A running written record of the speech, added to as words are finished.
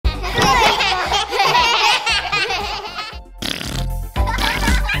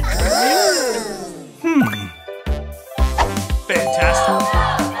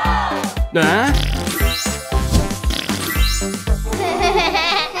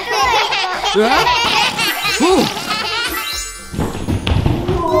Deadpool,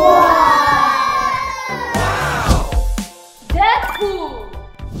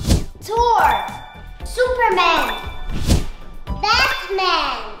 Thor, Superman,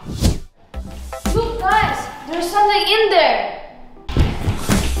 Batman. Look guys, there's something in there.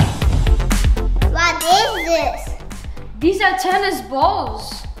 What is this? These are tennis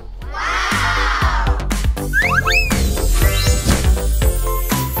balls. Wow!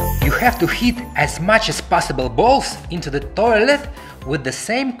 You have to hit as much as possible balls into the toilet with the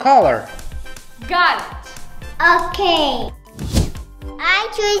same color. Got it. Okay. I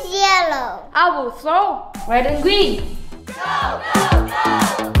choose yellow. I will throw red and green. Go, go, go!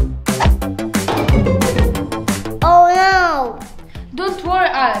 Oh no! Don't worry,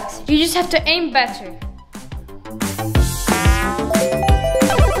 Alex. You just have to aim better.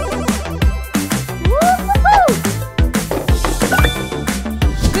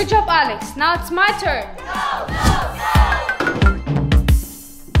 Good job, Alex. Now it's my turn. Go, go, go!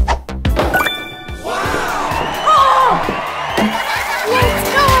 Let's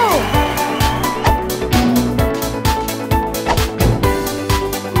go!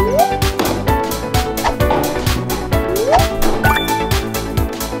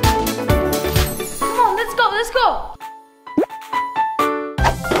 Come on, let's go, let's go.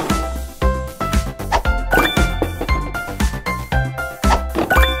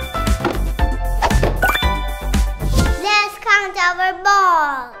 Let's count our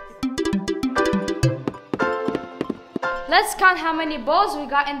balls. Let's count how many balls we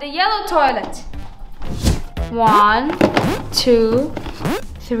got in the yellow toilet. 1, 2,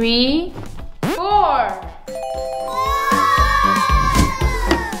 3, 4.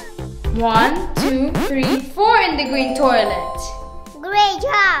 1, 2, 3, 4 in the green toilet. Great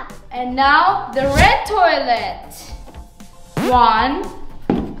job. And now the red toilet. 1,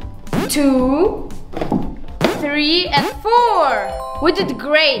 2, 3, and 4. We did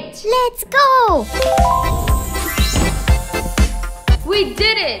great. Let's go. We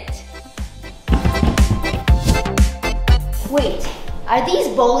did it. Wait, are these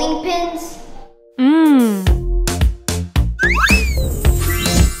bowling pins?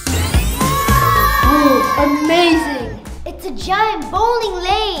 Amazing. It's a giant bowling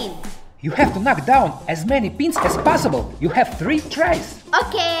lane. You have to knock down as many pins as possible. You have 3 tries.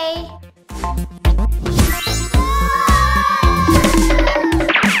 Okay.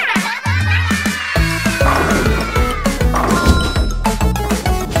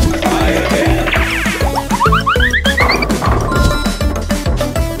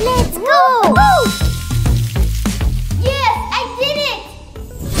 Let's go. Yes, I did it.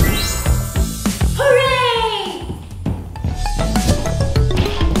 Hooray!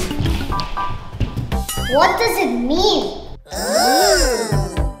 What does it mean?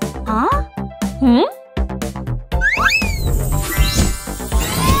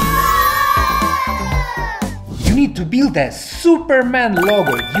 You need to build a Superman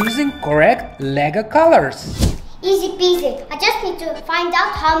logo using correct Lego colors. Easy peasy. I just need to find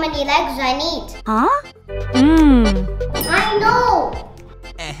out how many legs I need. I know.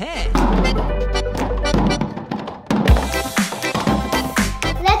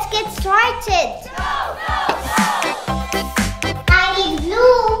 Let's get started. Go, go, go. I need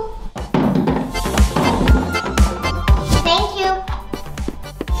glue. Thank you.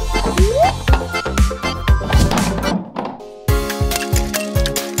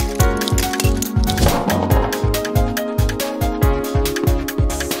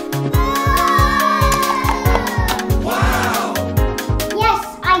 Yes,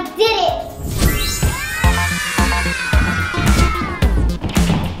 I did it!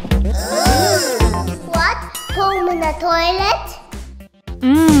 What? Foam in the toilet?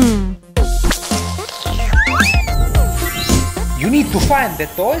 You need to find the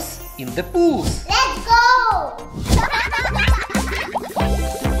toys in the pools. Let's go!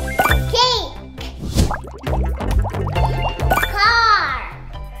 Cake! Car!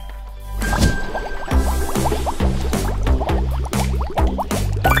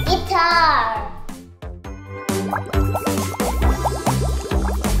 Guitar!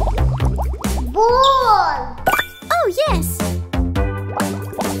 Ball! Oh, yes!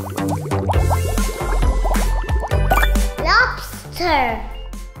 Lobster!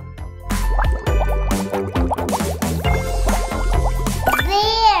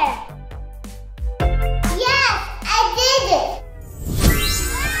 Bear! Yes, I did it!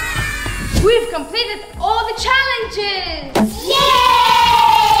 We've completed all the challenges. Yay!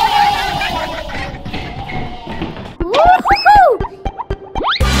 Woohoo!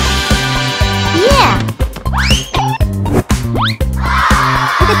 Yeah!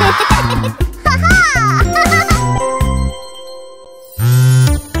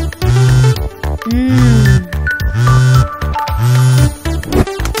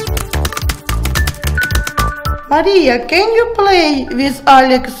 Maria, can you play with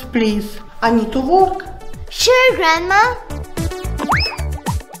Alex, please? I need to work. Sure, Grandma.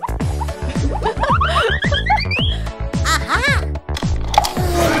 Aha!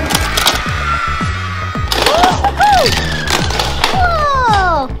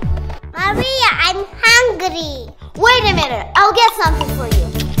 Whoa! Maria, I'm hungry. Wait a minute, I'll get something for you.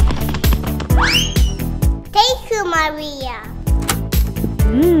 Thank you, Maria.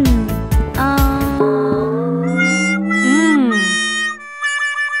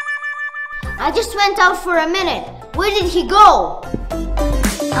 I just went out for a minute. Where did he go?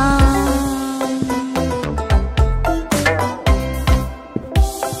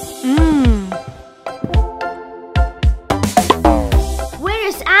 Where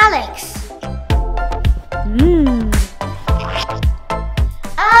is Alex?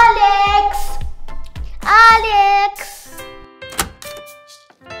 Alex! Alex!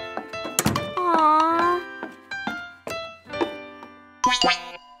 Aww.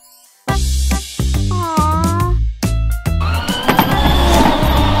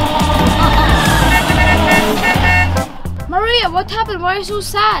 Maria, what happened? Why are you so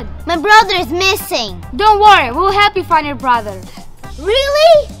sad? My brother is missing. Don't worry, we'll help you find your brother.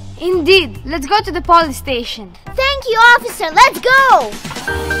 Really? Indeed. Let's go to the police station. Thank you, officer. Let's go.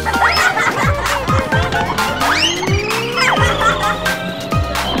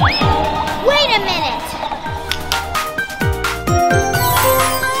 Wait a minute.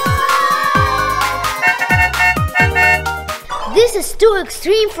 This is too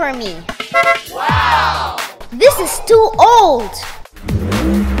extreme for me. Wow! This is too old.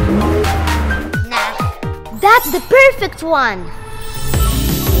 Nah, that's the perfect one.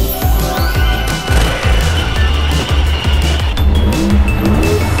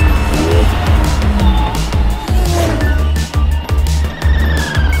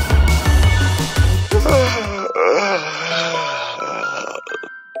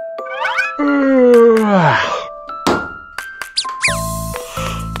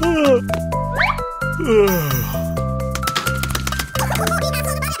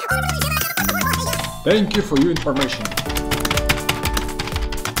 Thank you for your information.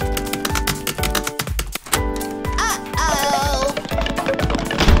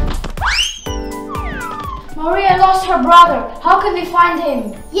 Maria lost her brother. How can we find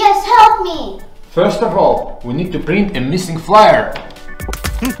him? Yes, help me. First of all, we need to print a missing flyer.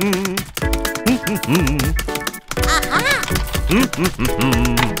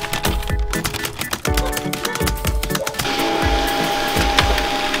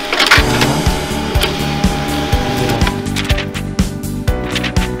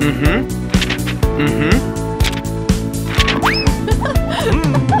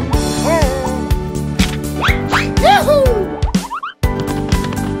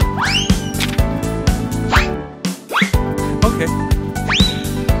 Okay.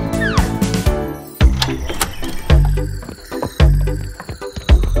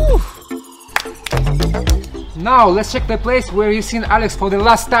 Now let's check the place where you've seen Alex for the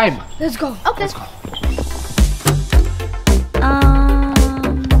last time. Let's go. Okay. Let's go.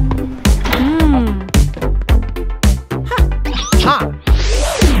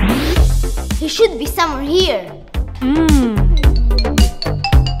 He should be somewhere here.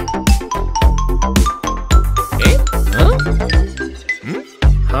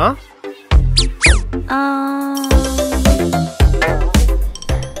 Huh?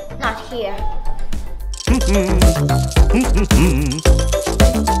 Not here.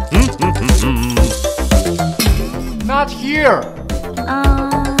 Not here.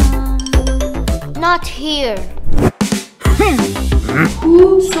 Not here.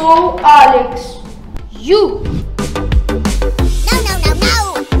 Who saw Alex? You No, no, no, no.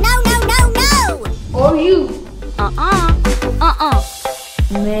 No, no, no, no. or you?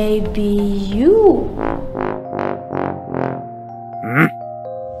 Maybe you.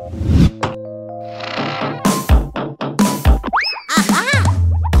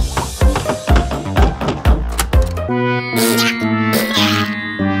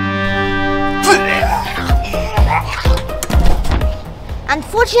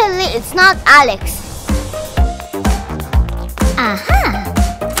 Unfortunately, it's not Alex. Aha!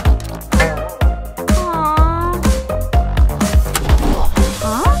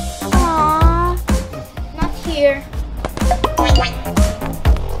 Not here.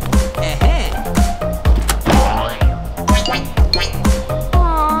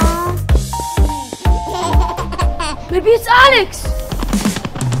 Maybe it's Alex.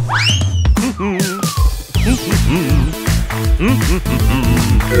 Not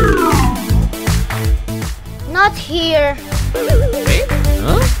here.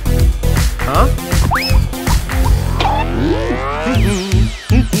 Huh?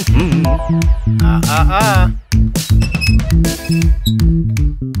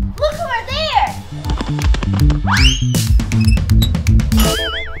 Look over there.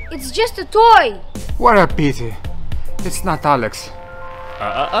 It's just a toy. What a pity. It's not Alex.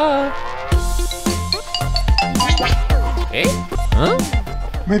 Eh? Huh?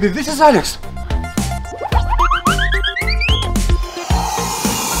 Maybe this is Alex.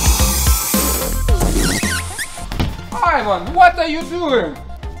 Ivan, what are you doing?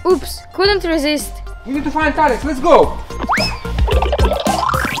 Oops, couldn't resist. We need to find Alex. Let's go.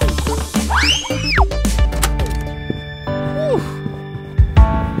 Aww.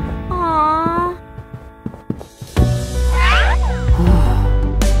 Aww.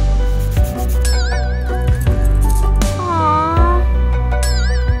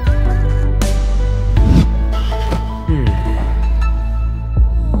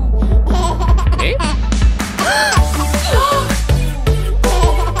 Eh?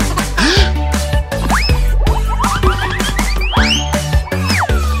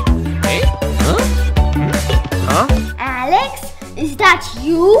 Alex, is that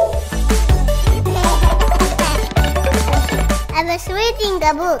you? I was reading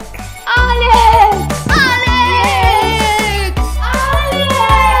a book. Alex! Alex!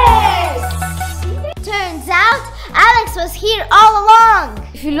 Turns out Alex was here all along.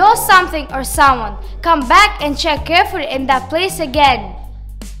 If you lost something or someone, come back and check carefully in that place again.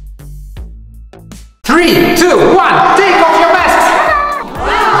 3, 2, 1, take off your masks!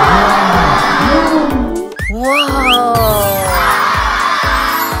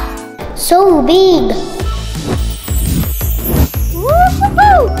 So big.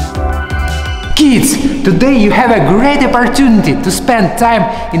 Woo-hoo-hoo! Kids, today you have a great opportunity to spend time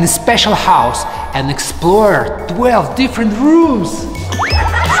in a special house and explore 12 different rooms.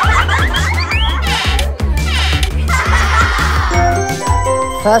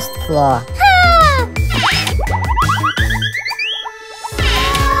 First floor.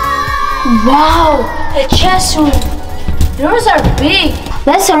 Wow, a chess room. Yours are big.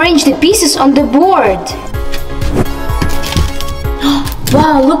 Let's arrange the pieces on the board.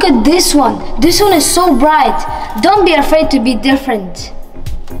 Wow, look at this one. This one is so bright. Don't be afraid to be different.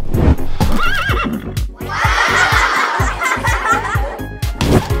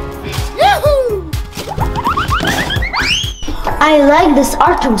 I like this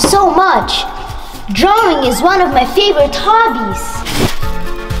art room so much. Drawing is one of my favorite hobbies.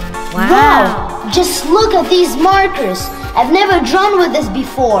 Wow! Just look at these markers. I've never drawn with this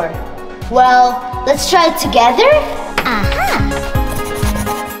before. Well, let's try it together.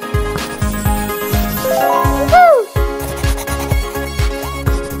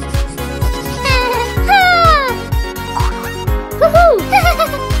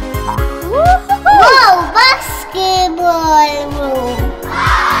 Wow, basketball room.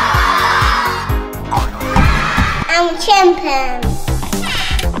 I'm champion.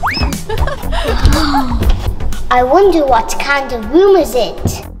 I wonder what kind of room is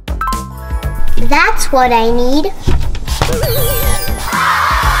it? That's what I need.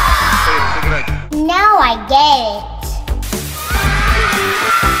 Now I get it.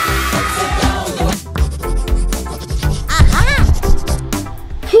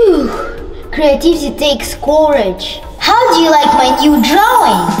 Phew, creativity takes courage. How do you like my new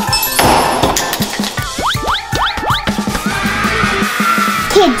drawing?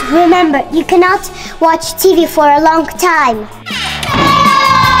 Kids, remember, you cannot watch TV for a long time.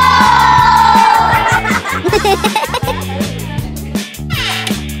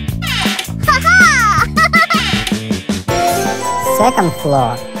 Second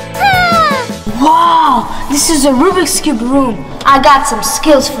floor. Wow, this is a Rubik's Cube room. I got some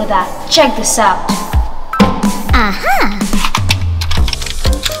skills for that. Check this out.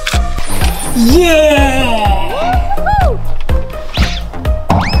 Yeah!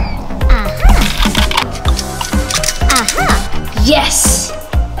 Yes!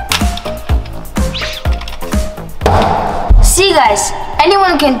 See guys,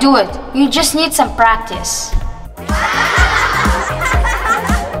 anyone can do it. You just need some practice.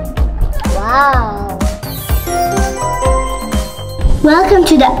 Wow. Welcome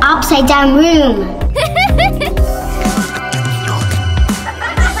to the upside down room.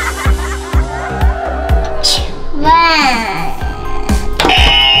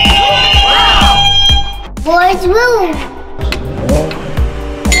 Boys' room.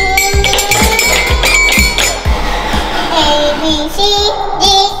 A, B, C, D,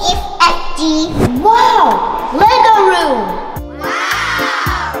 E, F, G,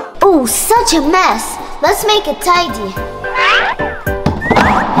 such a mess. Let's make it tidy.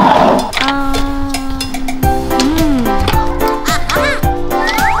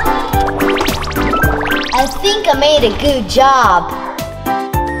 I think I made a good job.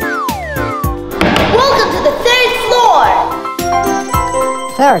 Welcome to the 3rd floor.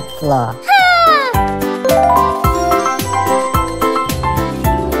 3rd floor.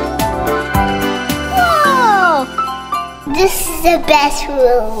 Whoa! This is the best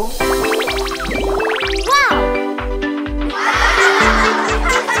room. Wow!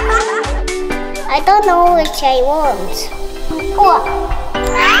 I don't know which I want. Oh.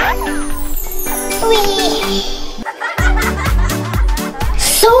 Whee.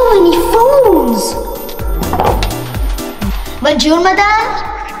 So many phones! Bonjour, madame.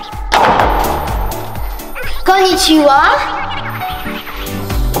 Konnichiwa.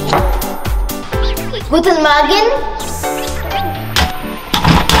 Guten Morgen.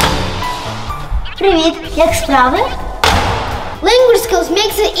 Привет, jak sprawy? Language skills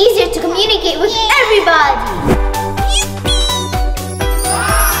makes it easier to communicate with everybody.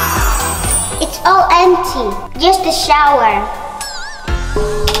 It's all empty, just a shower.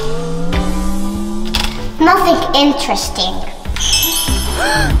 Nothing interesting.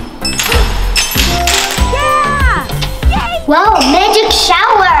 Yeah! Wow, magic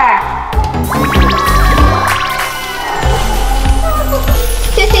shower!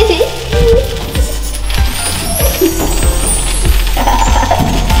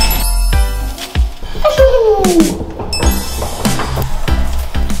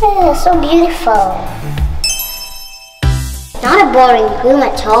 Oh, so beautiful. Not a boring room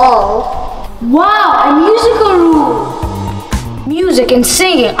at all. Wow, a musical room! Music and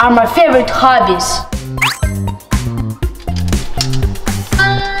singing are my favorite hobbies.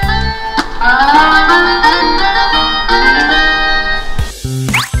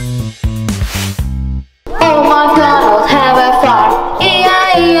 Oh my God, I'll have a fun.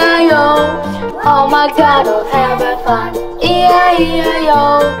 E-I-E-I-O. Oh my God, I'll have a fun.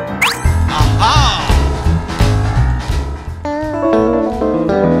 E-I-E-I-O.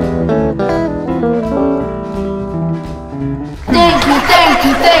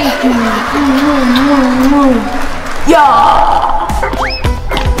 Thank you. Yeah!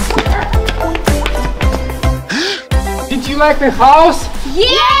 Did you like the house?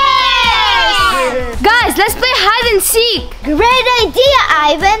 Yes! Guys, let's play hide and seek. Great idea,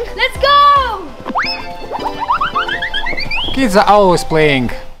 Ivan. Let's go! Kids are always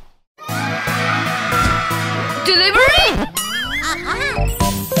playing. Delivery?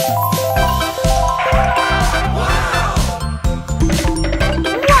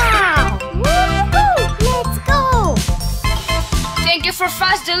 Thank you for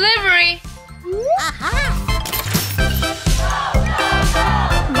fast delivery.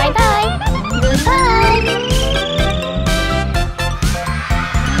 Bye-bye. Goodbye.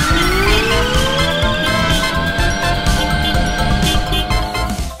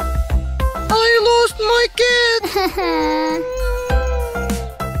 I lost my cat.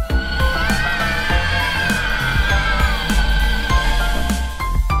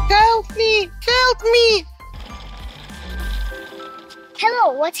 Help me! Help me!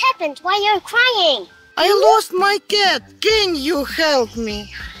 Hello, what happened? Why are you crying? I lost my cat. Can you help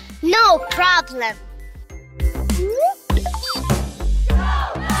me? No problem.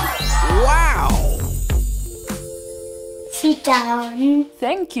 Wow! Sit down.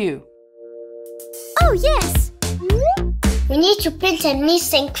 Thank you. Oh, yes. We need to print a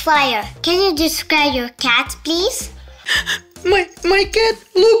missing flyer. Can you describe your cat, please? My cat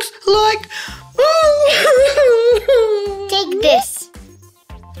looks like... Take this.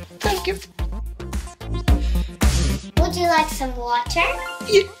 Thank you. Would you like some water?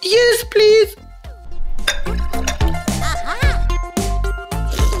 Yes, please.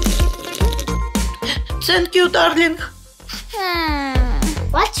 Thank you, darling.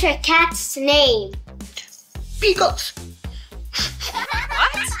 What's your cat's name? Pickles.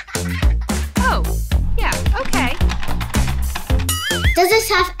 Oh, yeah, okay. Does it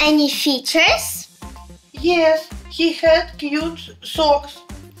have any features? Yes, he had cute socks.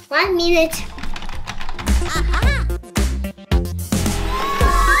 1 minute.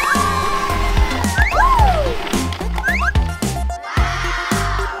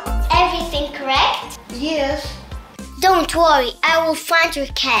 Everything correct? Yes. Don't worry, I will find your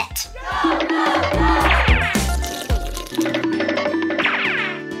cat.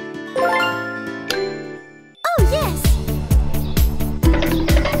 Oh, yes.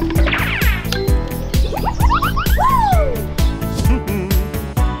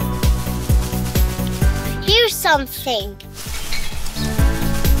 Here's something.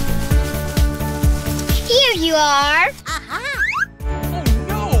 Here you are. Oh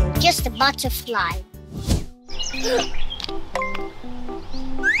no! Just a butterfly.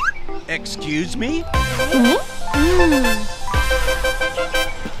 Excuse me?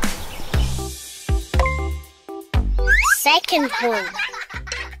 Second one.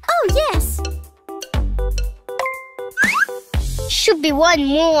 Oh, yes. Should be one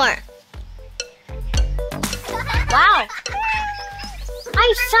more. Wow.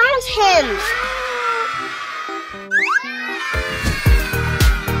 I found him.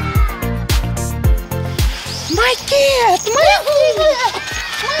 My cat! My cat!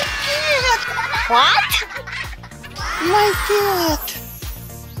 My cat! What? My cat!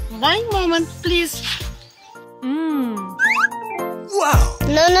 One moment, please. Wow!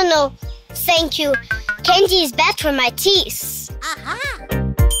 No. Thank you. Candy is bad for my teeth.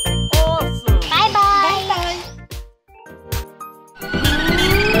 Awesome! Bye-bye. Bye.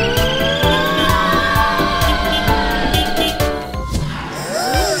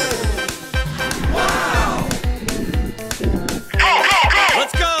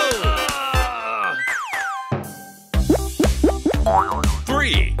 Let's go!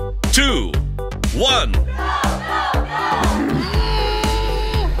 3, 2, 1.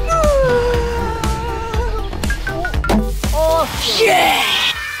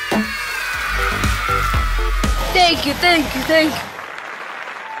 Thank you.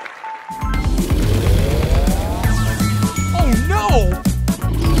 Oh no!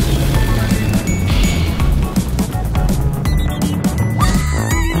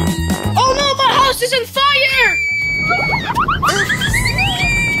 Oh no, my house is on fire!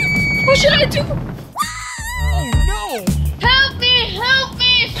 What should I do? Oh no! Help me!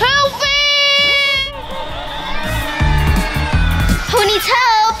 Who needs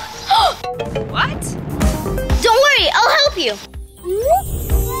help? What? Don't worry, I'll help you.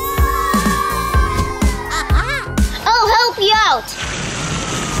 I'll help you out.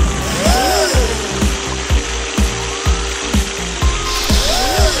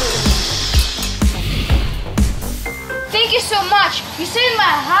 Thank you so much. You saved my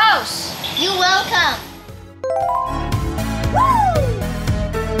house. You're welcome.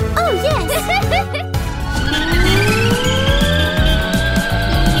 Oh, yes.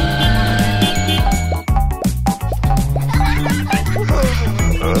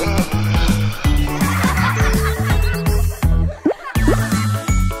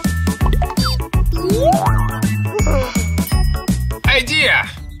 Idea!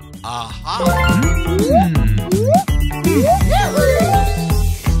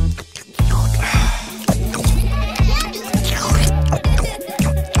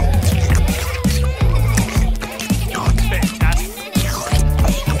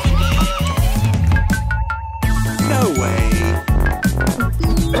 No way!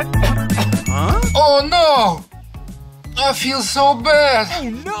 Oh no! I feel so bad. Oh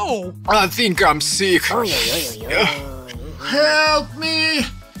no! I think I'm sick. Help me!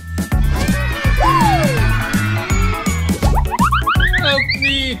 Help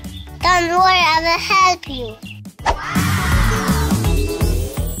me! Don't worry, I will help you.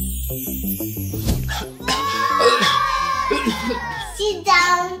 Sit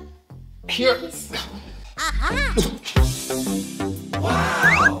down. Here.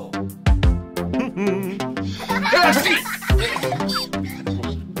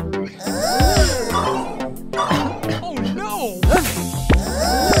 Oh no!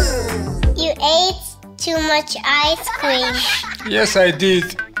 You ate too much ice cream. Yes, I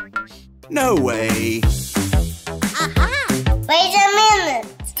did. No way! Wait a minute.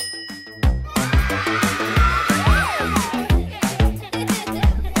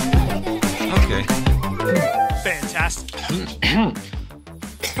 Okay. Fantastic.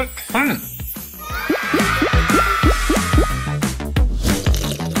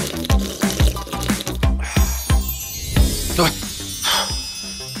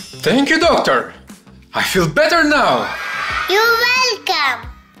 Thank you, doctor. I feel better now. You're welcome.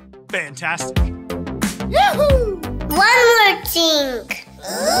 Fantastic. One more thing.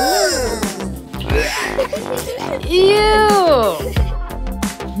 Ew!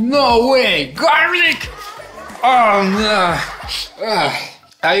 No way, garlic! Oh no.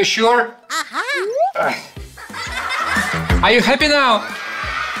 Are you sure? Are you happy now?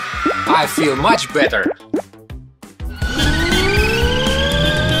 I feel much better.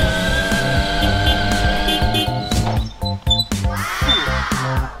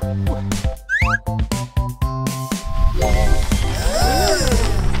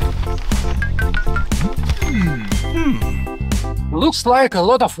 Looks like a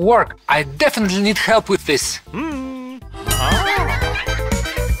lot of work. I definitely need help with this.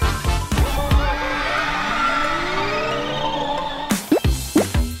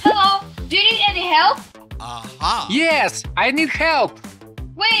 Aha! Yes, I need help.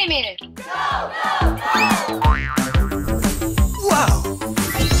 Wait a minute. Wow!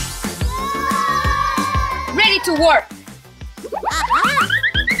 Ready to work. Aha!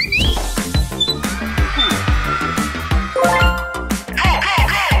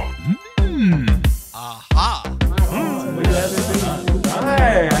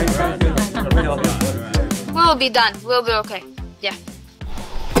 We'll be done. We'll be okay. Yeah.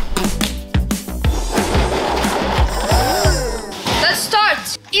 Let's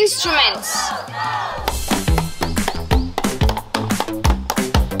start. Instruments.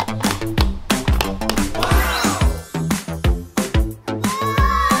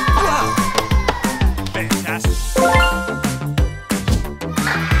 Fantastic!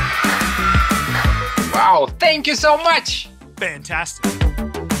 Wow, thank you so much. Fantastic!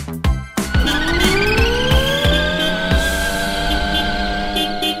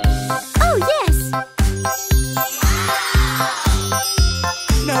 Oh, yes!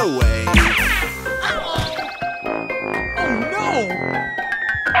 No way! Oh no!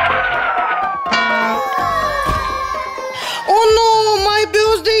 Oh no, my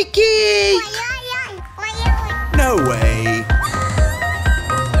birthday cake! No way!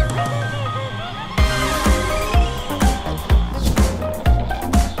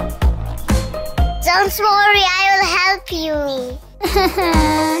 Don't worry, I will help you.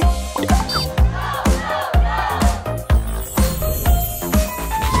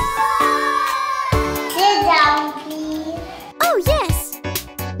 Sit down, please. Oh, yes.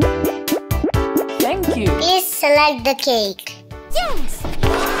 Thank you. Please select the cake. Yes.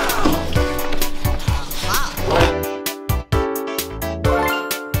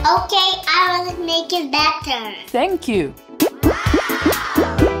 Okay, I will make it better. Thank you.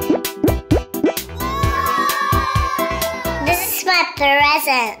 This is my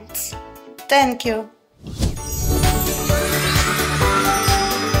present. Thank you.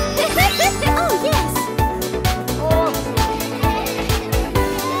 Oh, yes.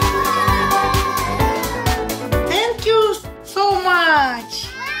 Thank you so much.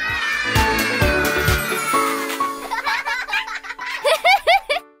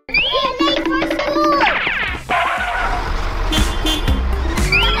 We're late for school.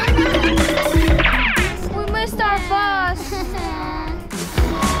 We missed our bus.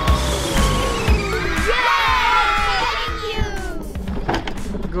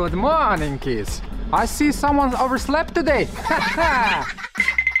 Good morning, kids. I see someone overslept today.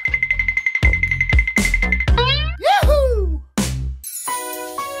 Yahoo!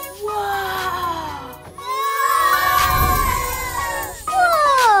 Wow!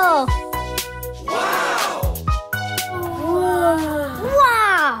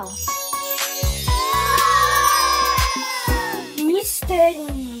 Wow!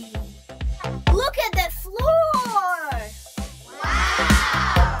 Mystery! Look at the floor!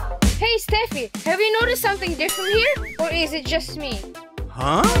 Hey, Steffi, have you noticed something different here? Or is it just me?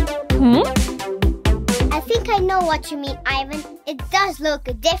 Huh? I think I know what you mean, Ivan. It does look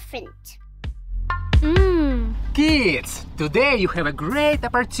different. Kids, today you have a great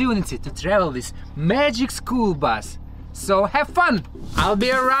opportunity to travel this magic school bus. So have fun. I'll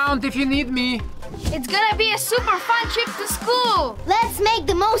be around if you need me. It's gonna be a super fun trip to school. Let's make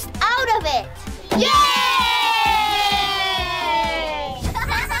the most out of it! Yay!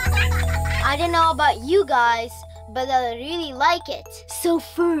 I don't know about you guys, but I really like it. So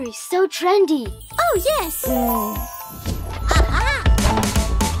furry, so trendy. Oh, yes!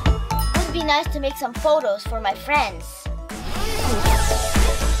 It would be nice to make some photos for my friends.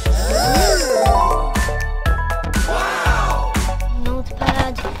 Wow!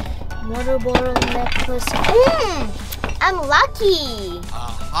 Notepad, water bottle, necklace. I'm lucky!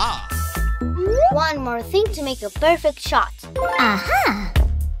 Aha! One more thing to make a perfect shot. Aha!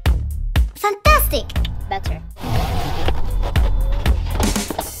 Fantastic! Better.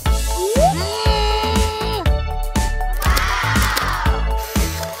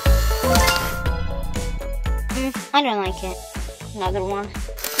 I don't like it. Another one.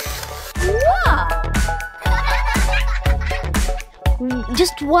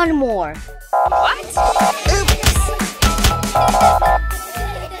 Just one more. What?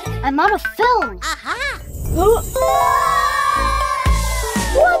 I'm out of film. Aha! What?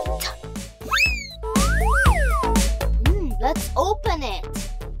 Let's open it.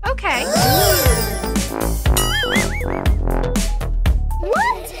 Okay.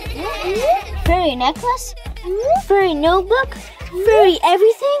 What? Furry necklace? Furry notebook? Furry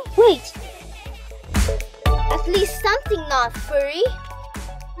everything? Wait. At least something not furry.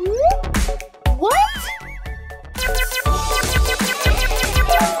 What?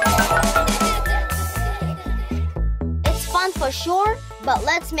 for sure, but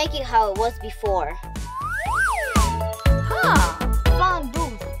let's make it how it was before. Phone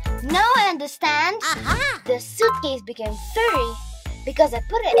booth. Now I understand. The suitcase became furry because I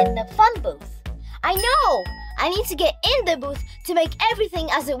put it in the fun booth. I know! I need to get in the booth to make everything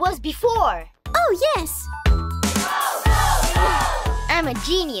as it was before. Oh, yes! I'm a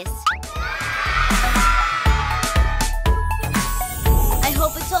genius. I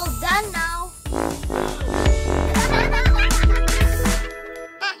hope it's all done now.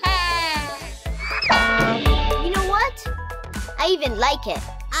 You know what? I even like it.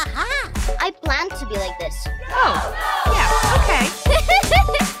 I plan to be like this. Oh, yeah, okay.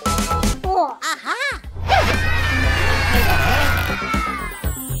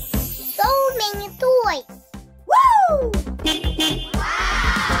 So many toys. Woo!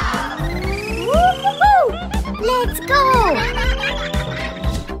 Woo-hoo-hoo! Let's go!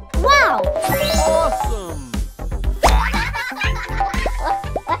 Wow! Awesome!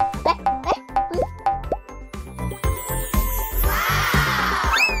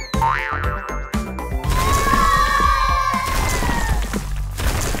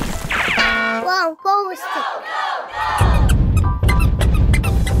 Wow, poster.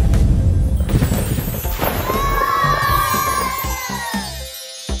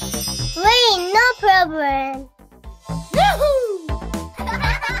 Wait, no problem. Yahoo!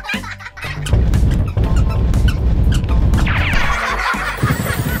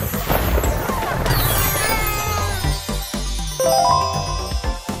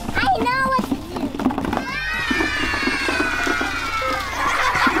 I know what to do.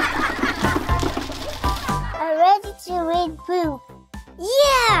 I'm ready to read book.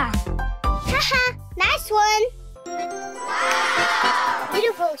 Yeah! Haha, nice one.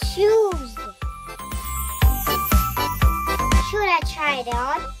 Beautiful shoes. Should I try it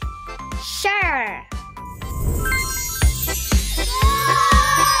on? Sure.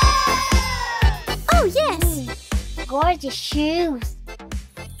 Oh, yes. Gorgeous shoes.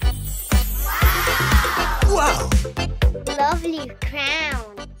 Wow! Lovely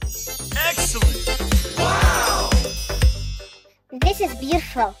crown. Excellent! Wow! This is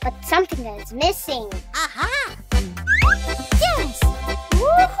beautiful, but something is missing. Yes!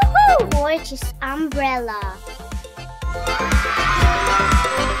 Woohoo! Gorgeous umbrella.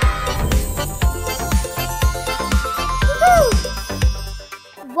 Woo!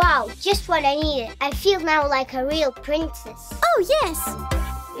 Wow, just what I needed. I feel now like a real princess. Oh, yes!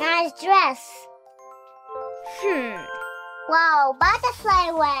 Nice dress. Wow,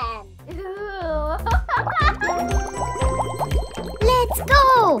 butterfly one. Let's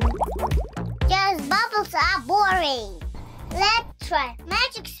go! Just bubbles are boring. Let's try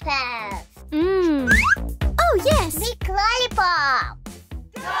magic spells. Oh, yes! Big lollipop.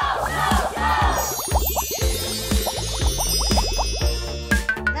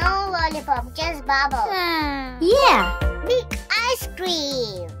 No lollipop, just bubbles. Yeah! Big ice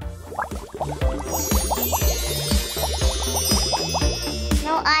cream.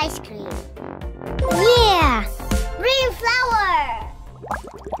 No ice cream. Yeah! Green flower.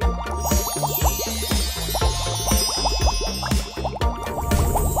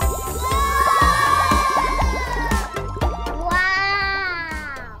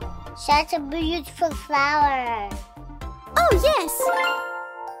 Wow! Such a beautiful flower. Oh, yes!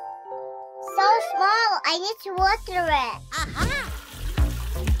 So small, I need to water it.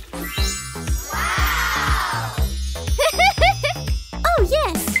 Oh,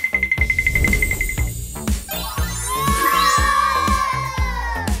 yes!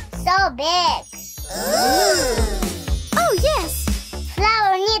 So big. Oh, yes!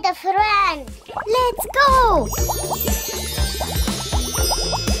 Flower need a friend. Let's go!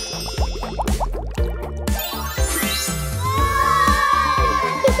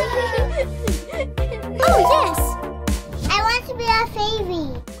 Oh, yes! I want to be a fairy.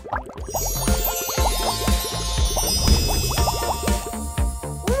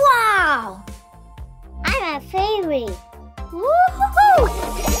 Wow! I'm a fairy. Woohoo!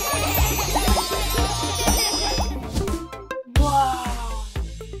 Wow.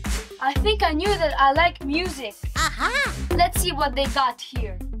 I think I knew that I like music. Let's see what they got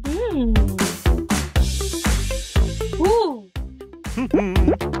here. Ooh.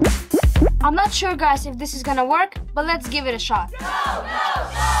 I'm not sure, guys, if this is gonna work, but let's give it a shot.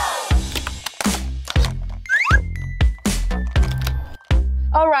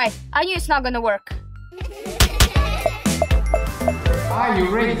 Alright, I knew it's not gonna work. Are you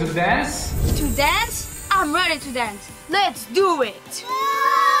ready to dance? To dance? I'm ready to dance. Let's do it!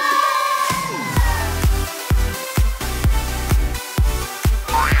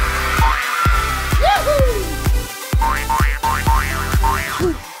 Yahoo!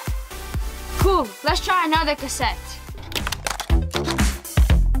 Cool, let's try another cassette.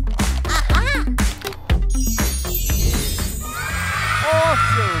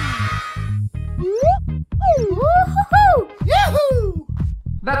 Awesome!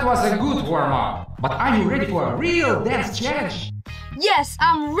 That was a good warm-up. But are you ready for a real dance challenge? Yes,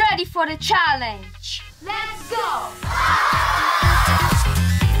 I'm ready for the challenge. Let's go!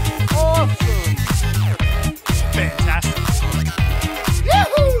 Awesome! Fantastic!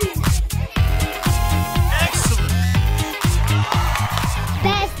 Excellent!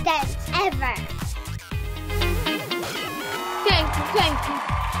 Best dance ever. Thank you, thank you.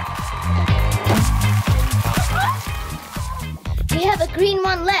 We have a green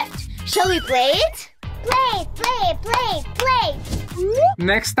one left. Shall we play it? Play, play, play, play.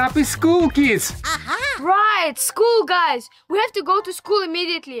 Next up is school, kids. Right, school, guys. We have to go to school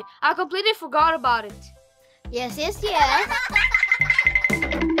immediately. I completely forgot about it. Yes, yes, yes.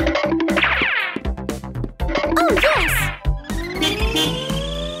 Oh, yes.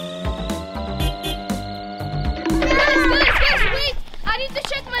 Guys, wait! I need to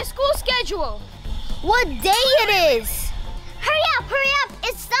check my school schedule. What day it is? Hurry up, hurry up.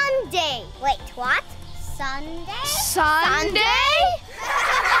 It's Sunday. Wait, what? Sunday? Sunday?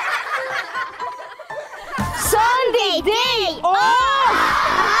 Sunday day. Oh!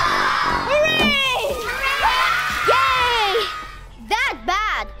 Hooray! Yay! That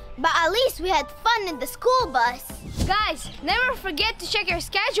bad, but at least we had fun in the school bus. Guys, never forget to check your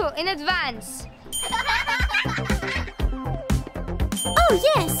schedule in advance. Oh,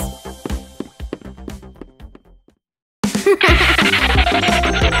 yes.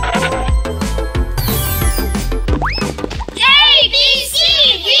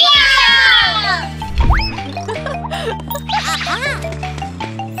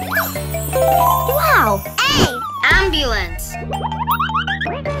 Wow! A. Ambulance.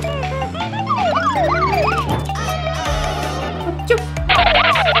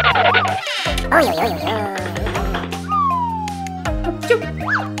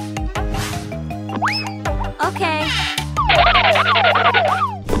 Okay.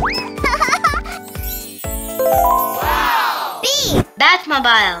 B.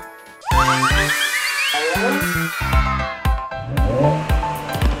 Batmobile.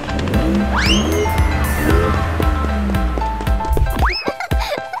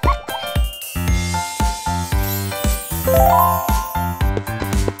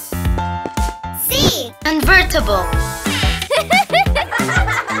 C. Convertible.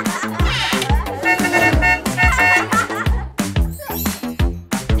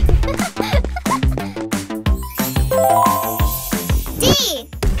 D.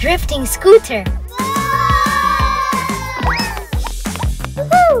 Drifting scooter.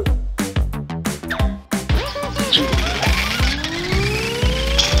 Woohoo!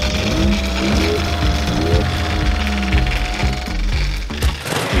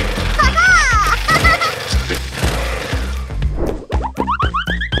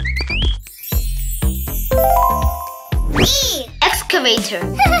 E. Excavator.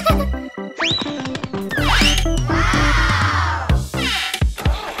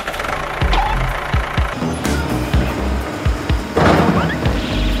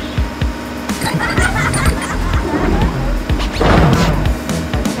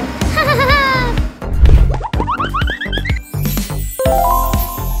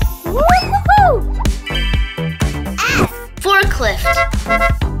 Forklift.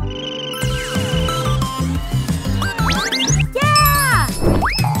 Yeah!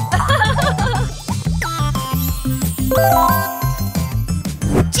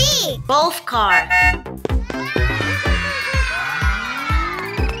 G. Golf car.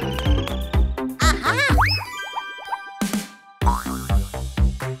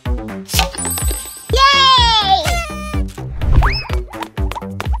 Yay!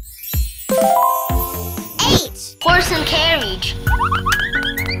 H. Horse and carriage.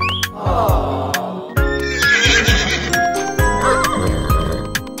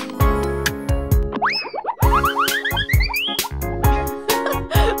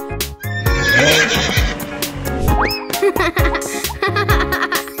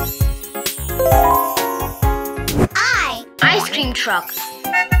 I. Ice cream truck.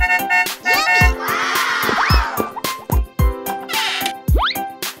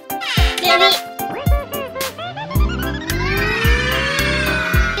 Yummy!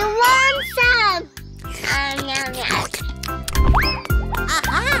 You want some? Yum, yum.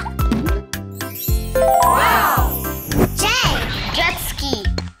 Wow! J. Jet ski.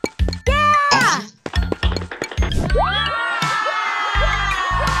 Yeah!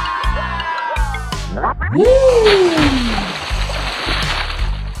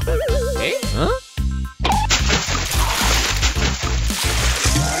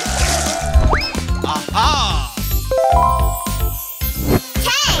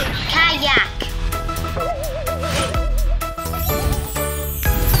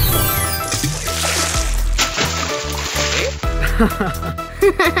 L.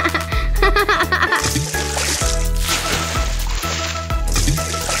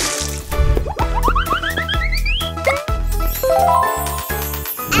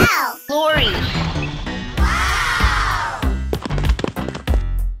 Lori.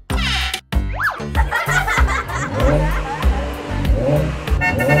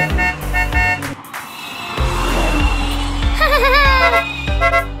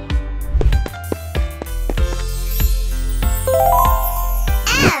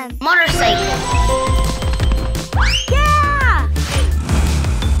 M. Motorcycle. Yeah!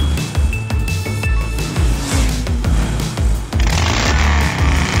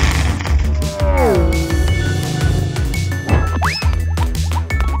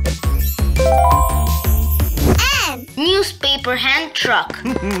 N. Newspaper hand truck.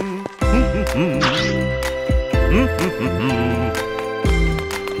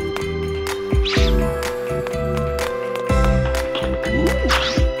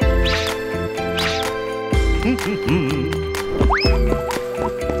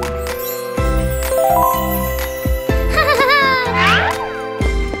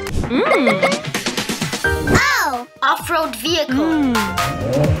 Oh, off-road vehicle.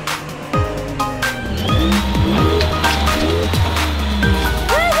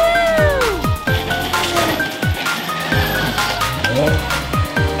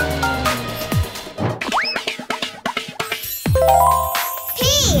 P.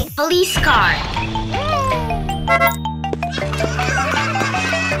 Police car.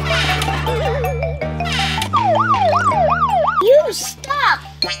 You stop.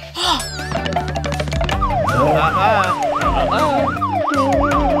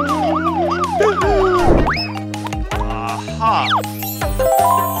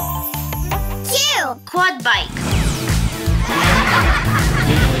 Q. Quad bike.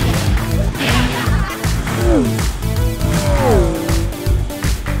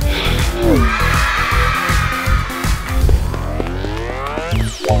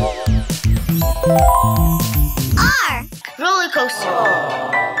 R. Roller coaster.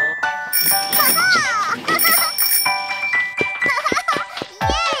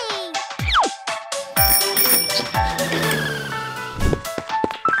 Yay!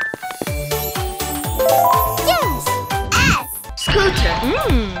 Yes. S. Scooter.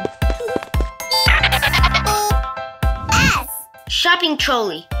 S. Shopping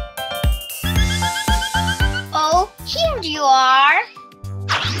trolley. Oh, here you are.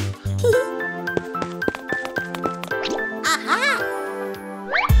 Aha!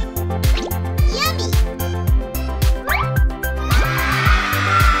 Yummy!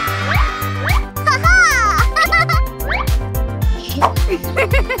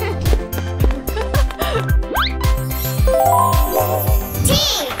 T.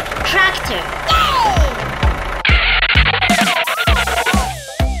 Tractor. Yay!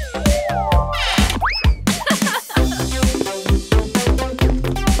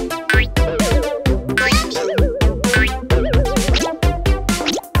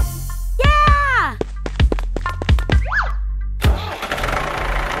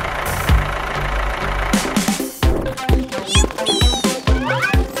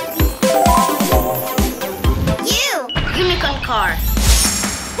 Unicorn car.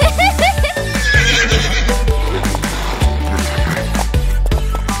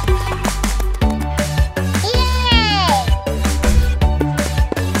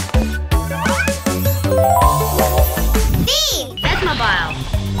 B. Batmobile.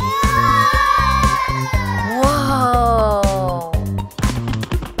 Whoa!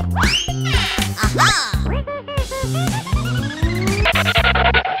 Aha!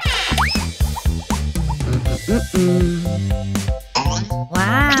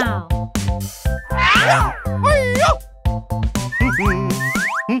 Wow!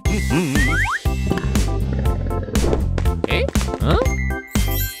 Eh? Huh?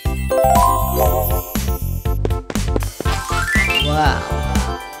 Wow!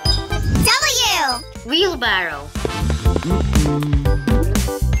 W. Wheelbarrow.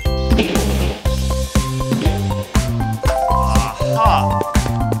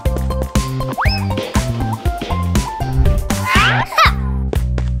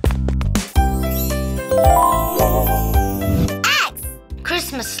 X.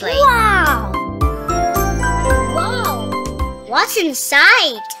 Christmas sleigh. Wow! Wow! What's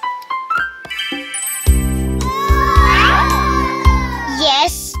inside?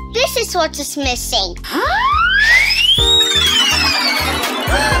 Yes, this is what is missing.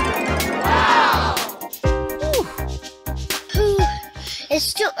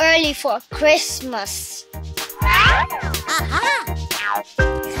 It's too early for Christmas. Aha!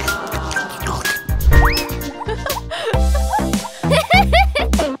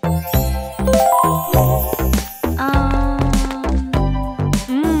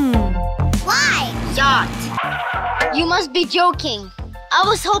 joking. I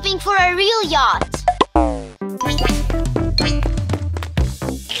was hoping for a real yacht.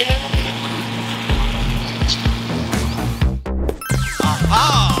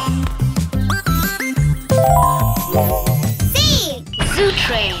 See! Zoo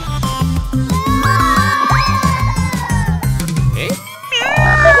train.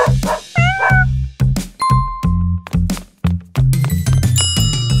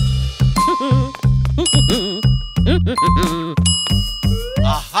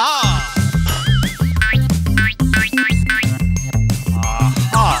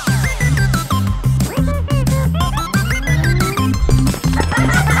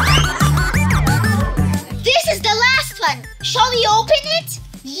 This is the last one. Shall we open it?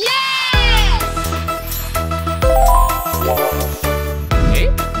 Yes!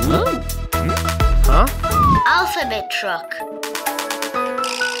 Alphabet truck.